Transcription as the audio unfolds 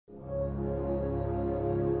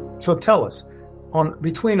So tell us, on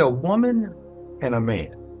between a woman and a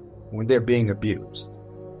man, when they're being abused,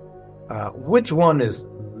 which one is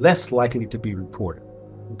less likely to be reported?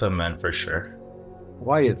 The men for sure.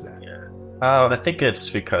 Why is that? Yeah. I think it's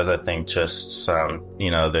because I think just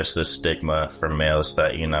there's this stigma for males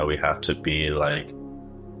that, we have to be like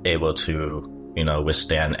able to,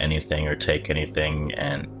 withstand anything or take anything.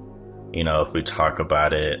 And, if we talk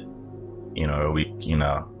about it, or we,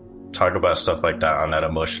 talk about stuff like that on that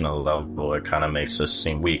emotional level, it kind of makes us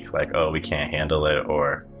seem weak, like, oh, we can't handle it.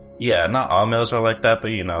 Or, yeah, not all males are like that, but,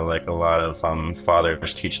 like a lot of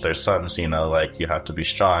fathers teach their sons, like you have to be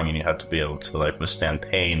strong and you have to be able to like withstand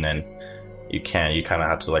pain. And you kind of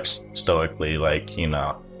have to like stoically, like,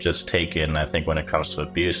 just take it. And I think when it comes to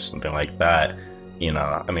abuse, something like that,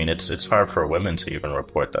 I mean, it's hard for women to even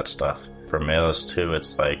report that stuff. For males too,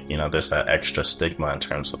 it's like, there's that extra stigma in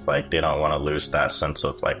terms of like, they don't want to lose that sense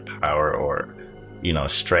of like power or,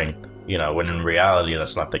 strength, when in reality,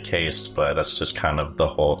 that's not the case, but that's just kind of the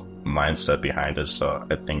whole mindset behind it. So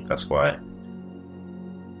I think that's why.